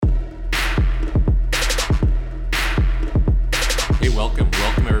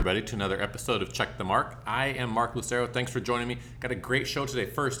everybody, to another episode of Check the Mark. I am Mark Lucero. Thanks for joining me. Got a great show today.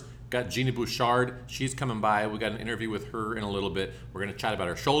 First, got Genie Bouchard. She's coming by. We got an interview with her in a little bit. We're going to chat about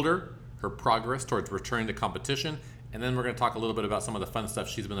her shoulder, her progress towards returning to competition, and then we're going to talk a little bit about some of the fun stuff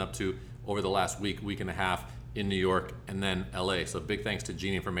she's been up to over the last week and a half in New York and then LA. So big thanks to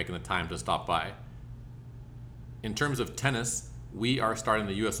Genie for making the time to stop by. In terms of tennis, we are starting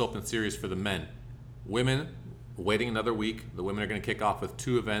the US Open Series for the men. Women, waiting another week. The women are going to kick off with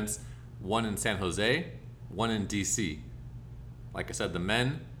two events, one in San Jose, one in DC. Like I said, the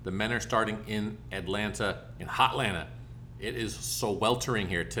men are starting in Atlanta, in Hotlanta. It is so weltering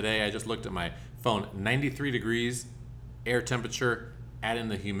here. Today, I just looked at my phone, 93 degrees, air temperature, add in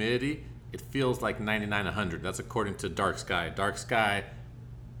the humidity, it feels like 99, 100. That's according to Dark Sky. Dark Sky,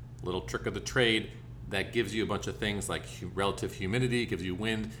 little trick of the trade, that gives you a bunch of things like relative humidity, gives you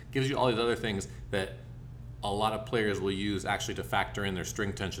wind, gives you all these other things that a lot of players will use actually to factor in their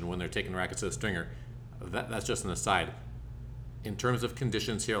string tension when they're taking rackets to the stringer. That's just an aside. In terms of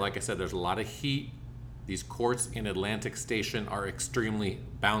conditions here, like I said, there's a lot of heat. These courts in Atlantic Station are extremely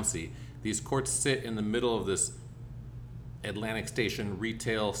bouncy. These courts sit in the middle of this Atlantic Station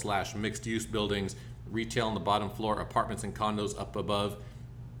retail / mixed use buildings, retail on the bottom floor, apartments and condos up above.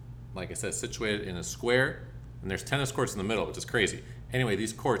 Like I said, situated in a square, and there's tennis courts in the middle, which is crazy. Anyway,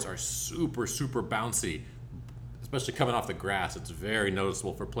 these courts are super, super bouncy, especially coming off the grass. It's very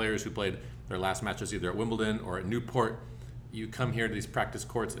noticeable for players who played their last matches either at Wimbledon or at Newport. You come here to these practice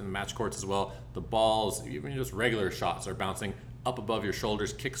courts and match courts as well. The balls, even just regular shots, are bouncing up above your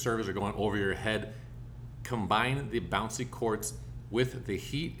shoulders. Kick serves are going over your head. Combine the bouncy courts with the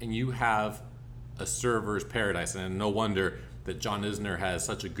heat, and you have a server's paradise. And no wonder that John Isner has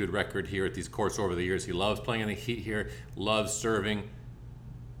such a good record here at these courts over the years. He loves playing in the heat here, loves serving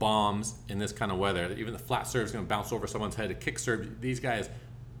bombs in this kind of weather. Even the flat serve is going to bounce over someone's head. A kick serve, these guys,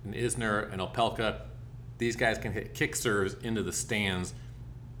 and Isner and Opelka, these guys can hit kick serves into the stands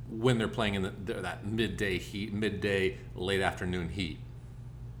when they're playing in that midday heat, late afternoon heat.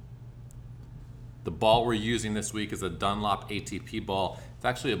 The ball we're using this week is a Dunlop ATP ball. It's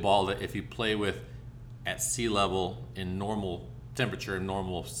actually a ball that if you play with at sea level in normal temperature,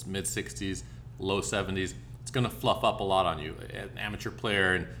 normal mid 60s, low 70s, it's going to fluff up a lot on you. An amateur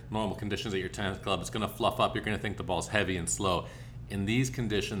player in normal conditions at your tennis club, it's going to fluff up. You're going to think the ball's heavy and slow. In these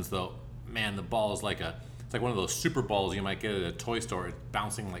conditions, though, man, the ball is it's like one of those super balls you might get at a toy store. It's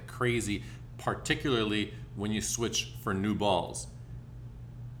bouncing like crazy, particularly when you switch for new balls.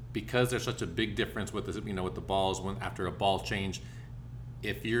 Because there's such a big difference with the balls after a ball change.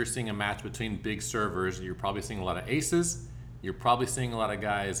 If you're seeing a match between big servers, you're probably seeing a lot of aces. You're probably seeing a lot of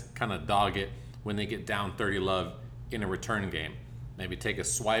guys kind of dog it when they get down 30 love in a return game. Maybe take a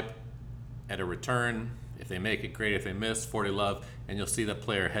swipe at a return. If they make it, great. If they miss, 40 love, and you'll see that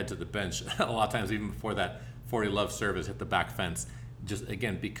player head to the bench a lot of times even before that 40 love serve has hit the back fence. Just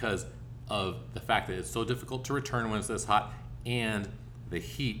again, because of the fact that it's so difficult to return when it's this hot and the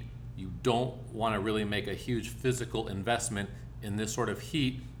heat. You don't want to really make a huge physical investment in this sort of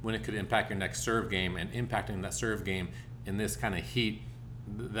heat when it could impact your next serve game, and impacting that serve game in this kind of heat,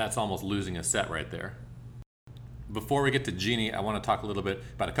 that's almost losing a set right there. Before we get to Genie, I want to talk a little bit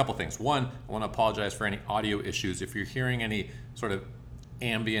about a couple things. One, I want to apologize for any audio issues. If you're hearing any sort of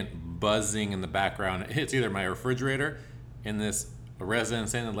ambient buzzing in the background, it's either my refrigerator in this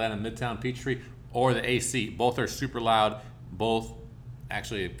residence in Atlanta Midtown Peachtree or the AC. Both are super loud. Both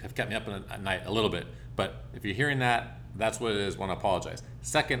actually have kept me up at night a little bit. But if you're hearing that, that's what it is. I want to apologize.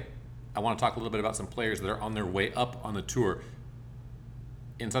 Second, I want to talk a little bit about some players that are on their way up on the tour.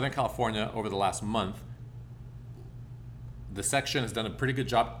 In Southern California over the last month, the section has done a pretty good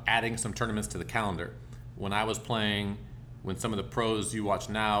job adding some tournaments to the calendar. When I was playing, when some of the pros you watch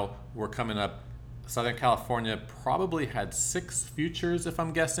now were coming up, Southern California probably had 6 futures, if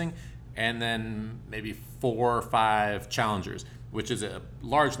I'm guessing, and then maybe 4 or 5 challengers, which is a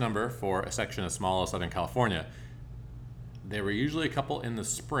large number for a section as small as Southern California. There were usually a couple in the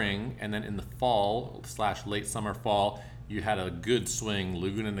spring, and then in the fall / late summer fall, you had a good swing.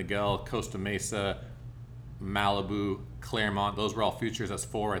 Laguna Niguel, Costa Mesa, Malibu, Claremont, those were all futures. That's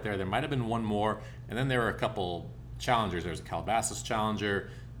 4 right there. There might have been one more, and then there were a couple challengers. There was a Calabasas challenger.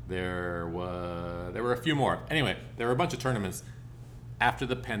 There were a few more. Anyway, there were a bunch of tournaments. After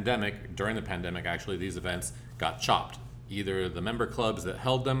the pandemic, during the pandemic actually, these events got chopped. Either the member clubs that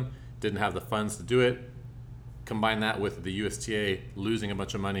held them didn't have the funds to do it. Combine that with the USTA losing a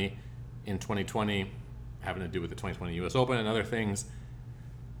bunch of money in 2020, having to do with the 2020 US Open and other things.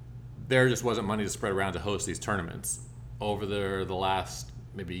 There just wasn't money to spread around to host these tournaments. Over the last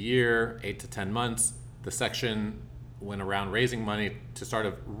maybe year, 8 to 10 months, the section went around raising money to sort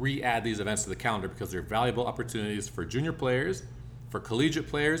of re-add these events to the calendar because they're valuable opportunities for junior players, for collegiate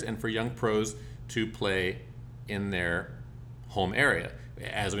players, and for young pros to play in their home area.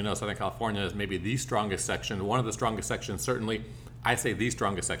 As we know, Southern California is maybe the strongest section, one of the strongest sections, certainly. I say the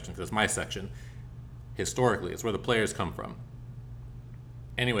strongest section because it's my section. Historically, it's where the players come from.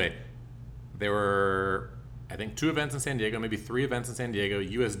 Anyway, there were, I think, 2 events in San Diego, maybe 3 events in San Diego,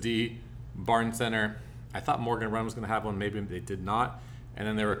 USD, Barn Center. I thought Morgan Run was going to have one. Maybe they did not. And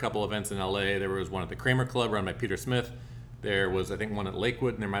then there were a couple events in LA. There was one at the Kramer Club run by Peter Smith. There was, I think, one at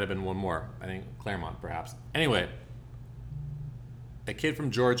Lakewood, and there might have been one more. I think Claremont, perhaps. Anyway, a kid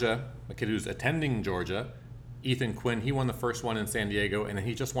from Georgia, a kid who's attending Georgia, Ethan Quinn, he won the first one in San Diego, and then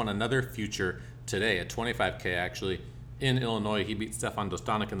he just won another future today, a 25K actually, in Illinois. He beat Stefan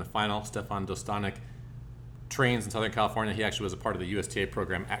Dostanek in the final. Stefan Dostanek trains in Southern California. He actually was a part of the USTA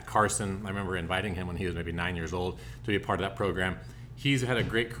program at Carson. I remember inviting him when he was maybe 9 years old to be a part of that program. He's had a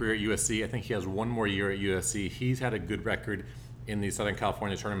great career at USC. I think he has one more year at USC. He's had a good record in these Southern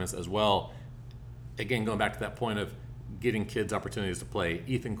California tournaments as well. Again, going back to that point of getting kids opportunities to play.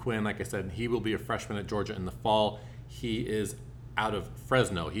 Ethan Quinn, like I said, he will be a freshman at Georgia in the fall. He is out of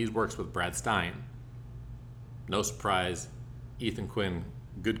Fresno. He works with Brad Stein. No surprise. Ethan Quinn,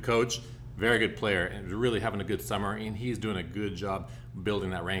 good coach, very good player, and really having a good summer, and he's doing a good job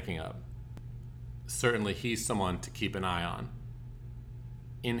building that ranking up. Certainly, he's someone to keep an eye on.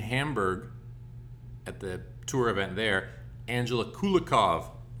 In Hamburg, at the tour event there, Angela Kulikov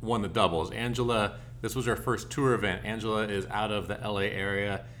won the doubles. Angela, this was her first tour event. Angela is out of the LA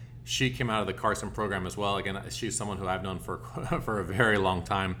area. She came out of the Carson program as well. Again, she's someone who I've known for for a very long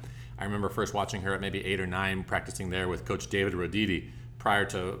time. I remember first watching her at maybe 8 or 9, practicing there with Coach David Roditi prior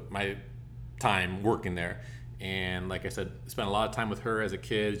to my time working there. And like I said, spent a lot of time with her as a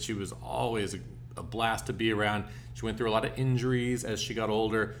kid. She was always a blast to be around. She went through a lot of injuries as she got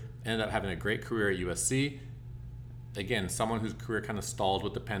older, ended up having a great career at USC. Again, someone whose career kind of stalled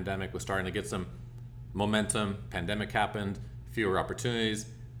with the pandemic, was starting to get some momentum. Pandemic happened, fewer opportunities.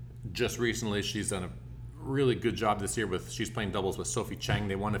 Just recently, she's done a really good job this year she's playing doubles with Sophie Cheng.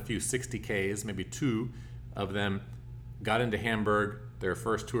 They won a few 60Ks, maybe 2 of them, got into Hamburg, their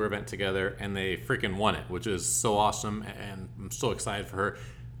first tour event together, and they freaking won it, which is so awesome, and I'm so excited for her.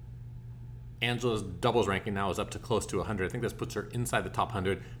 Angela's doubles ranking now is up to close to 100. I think this puts her inside the top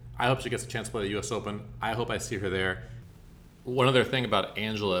 100. I hope she gets a chance to play the US Open. I hope I see her there. One other thing about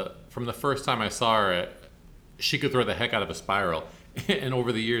Angela, from the first time I saw her, she could throw the heck out of a spiral. And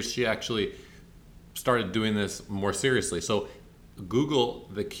over the years, she actually started doing this more seriously. So Google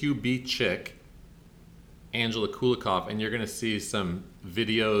the QB chick, Angela Kulikov, and you're going to see some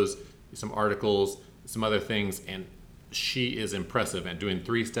videos, some articles, some other things, and she is impressive at doing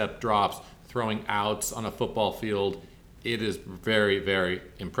 3-step drops, throwing outs on a football field. It is very, very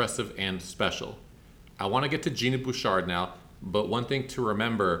impressive and special. I want to get to Gina Bouchard now, but one thing to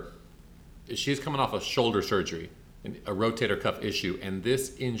remember is she's coming off a shoulder surgery, a rotator cuff issue, and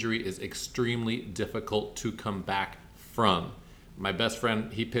this injury is extremely difficult to come back from. My best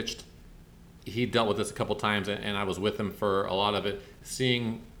friend, he dealt with this a couple times, and I was with him for a lot of it,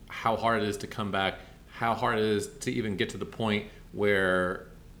 seeing how hard it is to come back, how hard it is to even get to the point where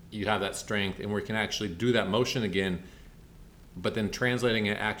you have that strength and where you can actually do that motion again, but then translating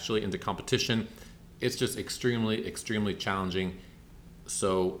it actually into competition. It's just extremely, extremely challenging.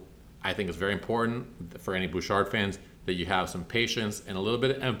 So I think it's very important for any Bouchard fans that you have some patience and a little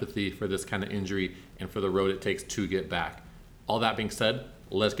bit of empathy for this kind of injury and for the road it takes to get back. All that being said,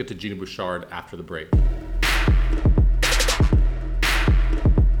 let's get to Gina Bouchard after the break.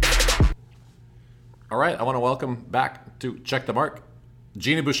 All right, I want to welcome back to Check the Mark,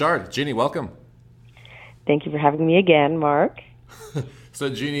 Gina Bouchard. Jeannie, welcome. Thank you for having me again, Mark. So,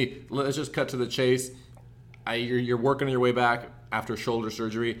 Jeannie, let's just cut to the chase. You're working your way back after shoulder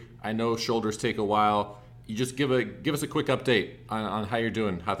surgery. I know shoulders take a while. You just give us a quick update on how you're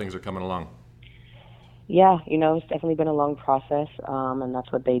doing, how things are coming along. Yeah, it's definitely been a long process, and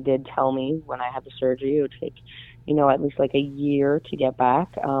that's what they did tell me when I had the surgery. It would take, at least like a year to get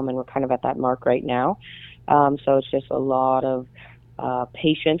back, and we're kind of at that mark right now. So it's just a lot of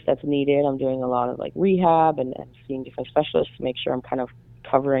patience that's needed. I'm doing a lot of rehab and seeing different specialists to make sure I'm kind of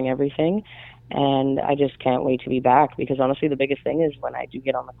covering everything. And I just can't wait to be back, because honestly, the biggest thing is when I do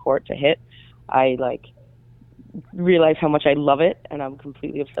get on the court to hit, I realize how much I love it, and I'm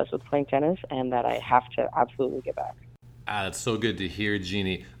completely obsessed with playing tennis, and that I have to absolutely get back. That's so good to hear,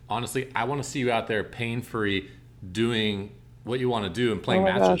 Jeannie. Honestly, I want to see you out there pain-free doing what you want to do and playing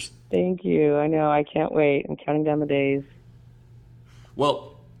matches. Gosh, thank you. I know. I can't wait. I'm counting down the days.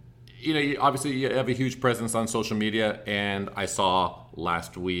 Well, Obviously you have a huge presence on social media, and I saw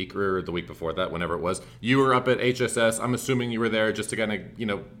last week or the week before that, whenever it was, you were up at HSS. I'm assuming you were there just to kind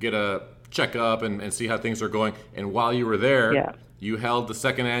of, get a checkup and see how things are going. And while you were there, Yeah. you held the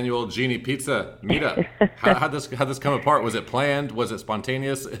second annual Genie Pizza meetup. How'd this come apart? Was it planned? Was it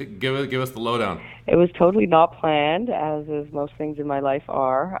spontaneous? Give us the lowdown. It was totally not planned, as is most things in my life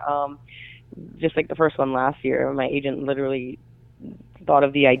are. Just like the first one last year, my agent literally thought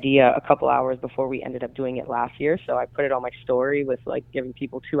of the idea a couple hours before we ended up doing it last year. So I put it on my story with like giving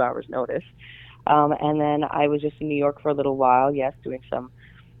people 2 hours notice. And then I was just in New York for a little while, yes, doing some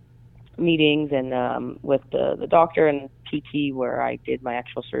meetings and with the doctor and PT where I did my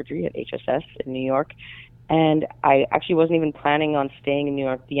actual surgery at HSS in New York. And I actually wasn't even planning on staying in New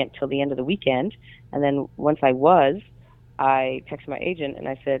York till the end of the weekend. And then once I texted my agent and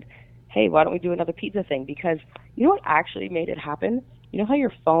I said, hey, why don't we do another pizza thing? Because you know what actually made it happen? You know how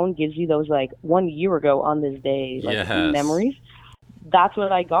your phone gives you those like 1 year ago on this day, like Yes. memories? That's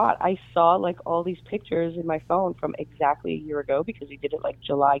what I got. I saw like all these pictures in my phone from exactly a year ago because we did it like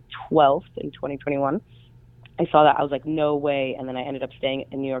July 12th in 2021. I saw that. I was like, no way. And then I ended up staying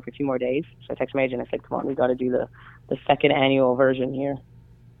in New York a few more days. So I texted my agent. I said, come on, we got to do the second annual version here.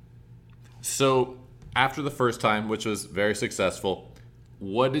 So after the first time, which was very successful,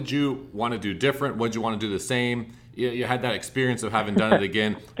 what did you want to do different? What did you want to do the same? You had that experience of having done it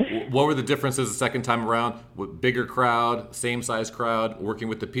again. What were the differences the second time around? Bigger crowd, same size crowd, working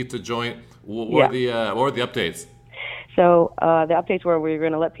with the pizza joint? What were the updates? So the updates were we were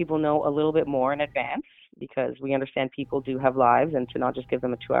going to let people know a little bit more in advance because we understand people do have lives and to not just give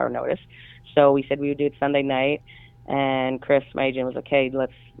them a 2-hour notice. So we said we would do it Sunday night, and Chris, my agent, was like, hey,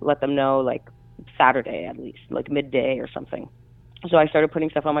 let's let them know like Saturday at least, like midday or something. So I started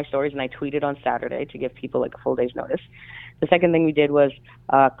putting stuff on my stories, and I tweeted on Saturday to give people like a full day's notice. The second thing we did was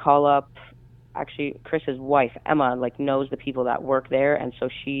call up, actually, Chris's wife, Emma, like knows the people that work there, and so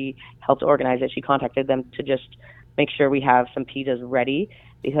she helped organize it. She contacted them to just make sure we have some pizzas ready,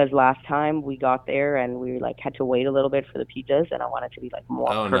 because last time we got there and we like had to wait a little bit for the pizzas, and I wanted to be like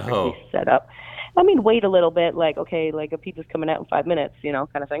more perfectly set up. I mean, wait a little bit, like, okay, like a pizza's coming out in 5 minutes, kind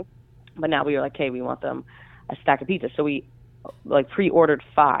of thing. But now we were like, hey, we want them a stack of pizzas. So we like pre-ordered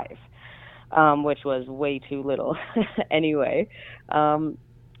 5, which was way too little anyway.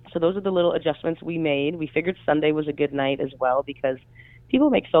 So those are the little adjustments we made. We figured Sunday was a good night as well because people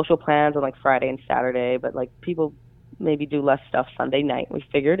make social plans on like Friday and Saturday, but like people maybe do less stuff Sunday night. We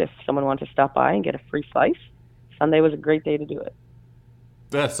figured if someone wanted to stop by and get a free slice, Sunday was a great day to do it.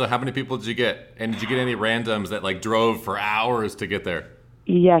 Yeah, so how many people did you get? And did you get any randoms that like drove for hours to get there?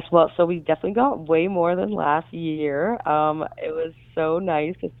 Yes, well, so we definitely got way more than last year. It was so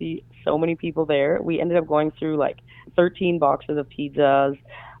nice to see so many people there. We ended up going through like 13 boxes of pizzas.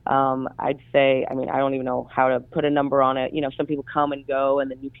 I'd say, I mean, I don't even know how to put a number on it. Some people come and go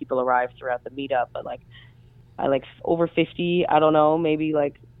and then new people arrive throughout the meetup, but like over 50, I don't know, maybe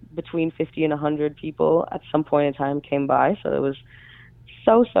like between 50 and 100 people at some point in time came by. So it was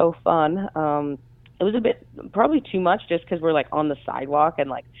so fun. It was a bit, probably too much just because we're like on the sidewalk and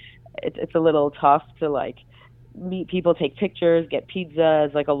like it's a little tough to like meet people, take pictures, get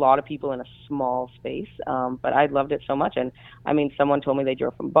pizzas, like a lot of people in a small space. But I loved it so much. And I mean, someone told me they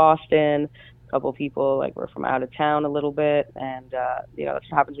drove from Boston. A couple people like were from out of town a little bit. And, that's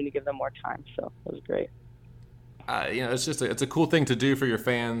what happens when you give them more time. So it was great. It's a cool thing to do for your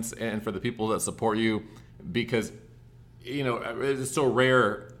fans and for the people that support you because it's so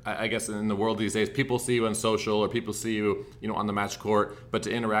rare, I guess, in the world these days. People see you on social or people see you, on the match court, but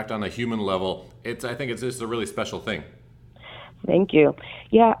to interact on a human level, I think it's just a really special thing. Thank you.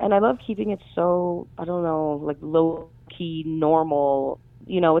 Yeah, and I love keeping it so, I don't know, like low-key, normal.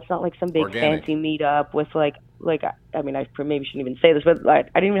 It's not like some big organic, fancy meetup with like I mean, I maybe shouldn't even say this, but like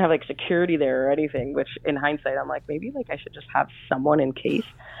I didn't even have like security there or anything, which in hindsight, I'm like, maybe like I should just have someone in case.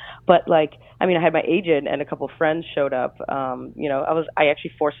 But like, I mean, I had my agent and a couple of friends showed up. I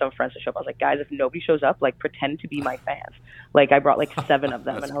actually forced some friends to show up. I was like, guys, if nobody shows up, like pretend to be my fans. Like I brought like 7 of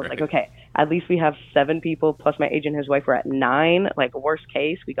them and I was like, okay, at least we have 7 people plus my agent and his wife were at 9. Like worst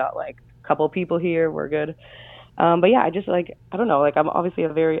case, we got like a couple of people here. We're good. But yeah, I just like, I don't know, like I'm obviously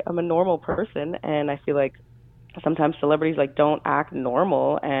I'm a normal person and I feel like sometimes celebrities like don't act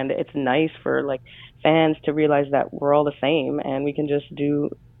normal, and it's nice for like fans to realize that we're all the same and we can just do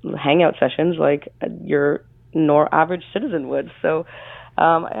hangout sessions like your average citizen would. So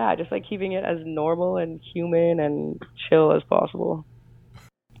I just like keeping it as normal and human and chill as possible.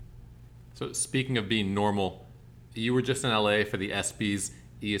 So speaking of being normal, you were just in LA for the ESPYs,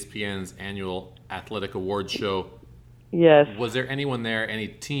 ESPN's annual athletic awards show. Yes. Was there anyone there, any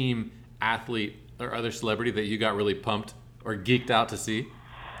team, athlete, or other celebrity that you got really pumped or geeked out to see?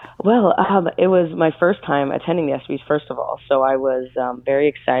 Well, it was my first time attending the ESPYs, first of all, so I was very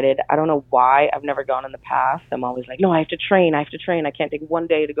excited. I don't know why I've never gone in the past. I'm always like, no, I have to train. I have to train. I can't take one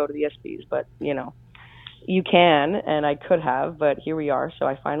day to go to the ESPYs, but you can, and I could have, but here we are. So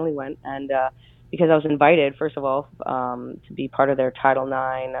I finally went, and because I was invited, first of all, to be part of their Title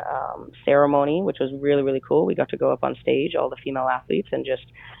IX ceremony, which was really, really cool. We got to go up on stage, all the female athletes, and just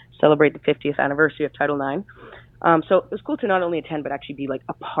celebrate the 50th anniversary of Title IX. So it was cool to not only attend, but actually be like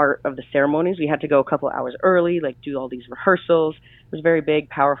a part of the ceremonies. We had to go a couple hours early, like do all these rehearsals. It was a very big,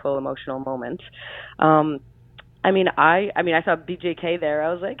 powerful, emotional moment. I saw BJK there.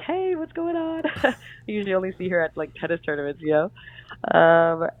 I was like, hey, what's going on? I usually only see her at like tennis tournaments.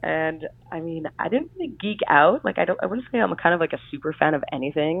 And I didn't really geek out. Like, I wouldn't say I'm kind of like a super fan of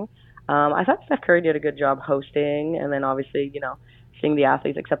anything. I thought Steph Curry did a good job hosting, and then obviously, seeing the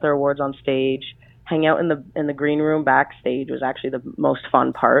athletes accept their awards on stage. Hang out in the green room backstage was actually the most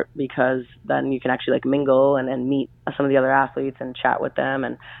fun part, because then you can actually like mingle and meet some of the other athletes and chat with them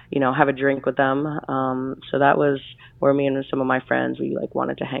and have a drink with them. So that was where me and some of my friends, we like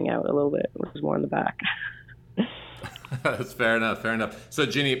wanted to hang out a little bit. It was more in the back. That's fair enough. So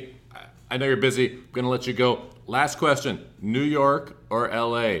Jeannie, I know you're busy. I'm gonna let you go. Last question: New York or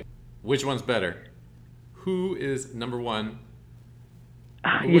LA? Which one's better? Who is number one?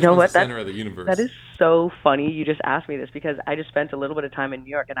 You know what? The center of the universe? That is so funny. You just asked me this, because I just spent a little bit of time in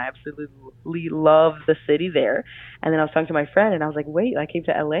New York, and I absolutely love the city there. And then I was talking to my friend, and I was like, wait, I came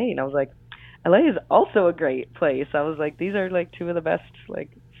to LA, and I was like, LA is also a great place. I was like, these are like two of the best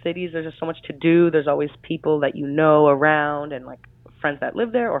like cities. There's just so much to do. There's always people that around, and like friends that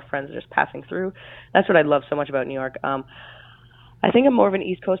live there or friends just passing through. That's what I love so much about New York. I think I'm more of an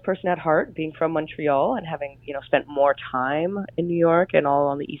East Coast person at heart, being from Montreal and having, spent more time in New York and all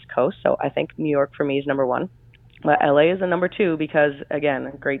on the East Coast. So I think New York for me is number one. But LA is the number two because, again,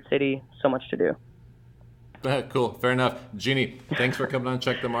 a great city, so much to do. Cool. Fair enough. Jeannie, thanks for coming on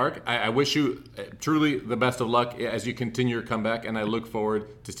Check the Mark. I wish you truly the best of luck as you continue your comeback, and I look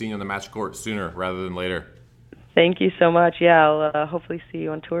forward to seeing you on the match court sooner rather than later. Thank you so much. Yeah, I'll hopefully see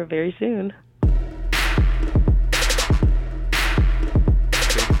you on tour very soon.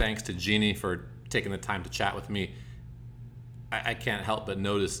 Thanks to Jeannie for taking the time to chat with me. I can't help but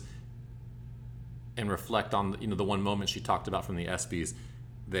notice and reflect on the one moment she talked about from the ESPYs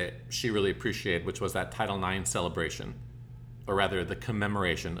that she really appreciated, which was that Title IX celebration, or rather the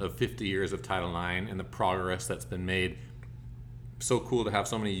commemoration of 50 years of Title IX and the progress that's been made. So cool to have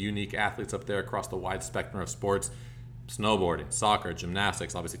so many unique athletes up there across the wide spectrum of sports: snowboarding, soccer,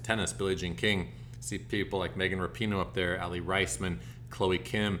 gymnastics, obviously tennis, Billie Jean King. See people like Megan Rapinoe up there, Ali Reisman, Chloe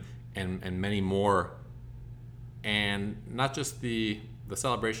Kim, and many more. And not just the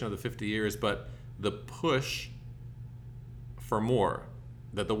celebration of the 50 years, but the push for more.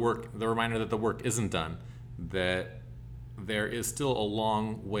 That the reminder that the work isn't done, that there is still a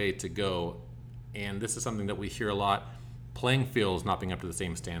long way to go. And this is something that we hear a lot. Playing fields not being up to the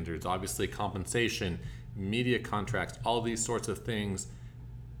same standards, obviously compensation, media contracts, all these sorts of things.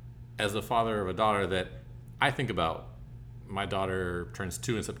 As the father of a daughter, that I think about, my daughter turns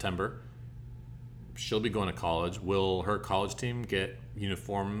 2 in September. She'll be going to college. Will her college team get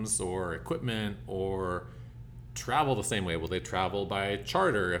uniforms or equipment or travel the same way? Will they travel by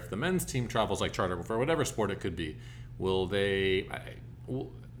charter if the men's team travels like charter for whatever sport it could be? Will they...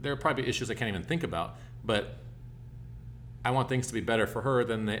 there are probably issues I can't even think about, but I want things to be better for her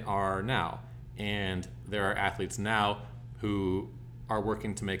than they are now. And there are athletes now who are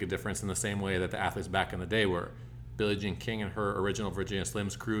working to make a difference in the same way that the athletes back in the day were. Billie Jean King and her original Virginia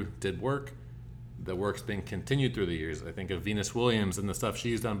Slims crew did work. The work's been continued through the years. I think of Venus Williams and the stuff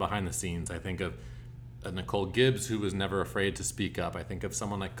she's done behind the scenes. I think of Nicole Gibbs, who was never afraid to speak up. I think of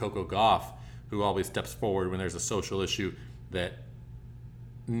someone like Coco Gauff, who always steps forward when there's a social issue that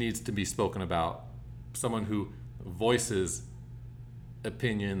needs to be spoken about. Someone who voices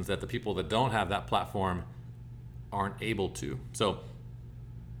opinions that the people that don't have that platform aren't able to. So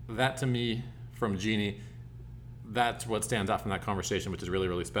that, to me, from Jeannie, that's what stands out from that conversation, which is really,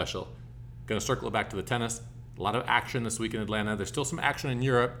 really special. Going to circle it back to the tennis. A lot of action this week in Atlanta. There's still some action in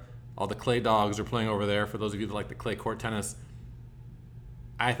Europe. All the clay dogs are playing over there. For those of you that like the clay court tennis,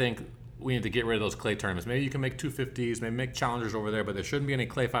 I think we need to get rid of those clay tournaments. Maybe you can make 250s, maybe make challengers over there, but there shouldn't be any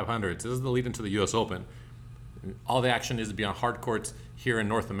clay 500s. This is the lead into the U.S. Open. All the action needs to be on hard courts here in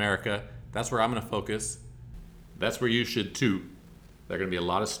North America. That's where I'm going to focus. That's where you should too. There are going to be a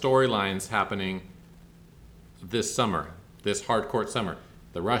lot of storylines happening this summer, this hard court summer.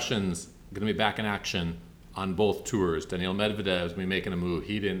 The Russians going to be back in action on both tours. Daniil Medvedev is making a move.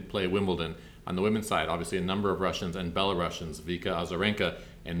 He didn't play Wimbledon. On the women's side, obviously a number of Russians and Belarusians, Vika Azarenka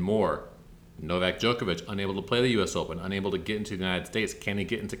and more. Novak Djokovic, unable to play the U.S. Open, unable to get into the United States. Can he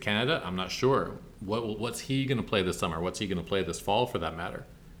get into Canada? I'm not sure. What's he going to play this summer? What's he going to play this fall, for that matter?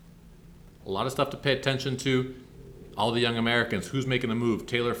 A lot of stuff to pay attention to. All the young Americans. Who's making a move?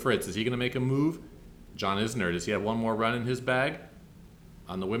 Taylor Fritz. Is he going to make a move? John Isner. Does he have one more run in his bag?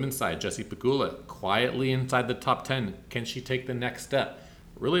 On the women's side, Jessie Pegula, quietly inside the top 10. Can she take the next step?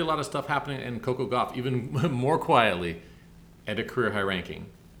 Really a lot of stuff happening in Coco Gauff, even more quietly at a career high ranking.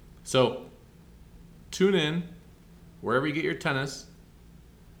 So tune in wherever you get your tennis.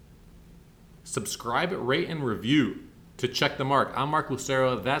 Subscribe, rate, and review to Check the Mark. I'm Mark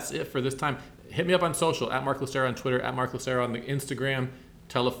Lucero. That's it for this time. Hit me up on social, at Mark Lucero on Twitter, at Mark Lucero on the Instagram.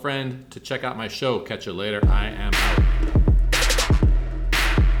 Tell a friend to check out my show. Catch you later. I am out.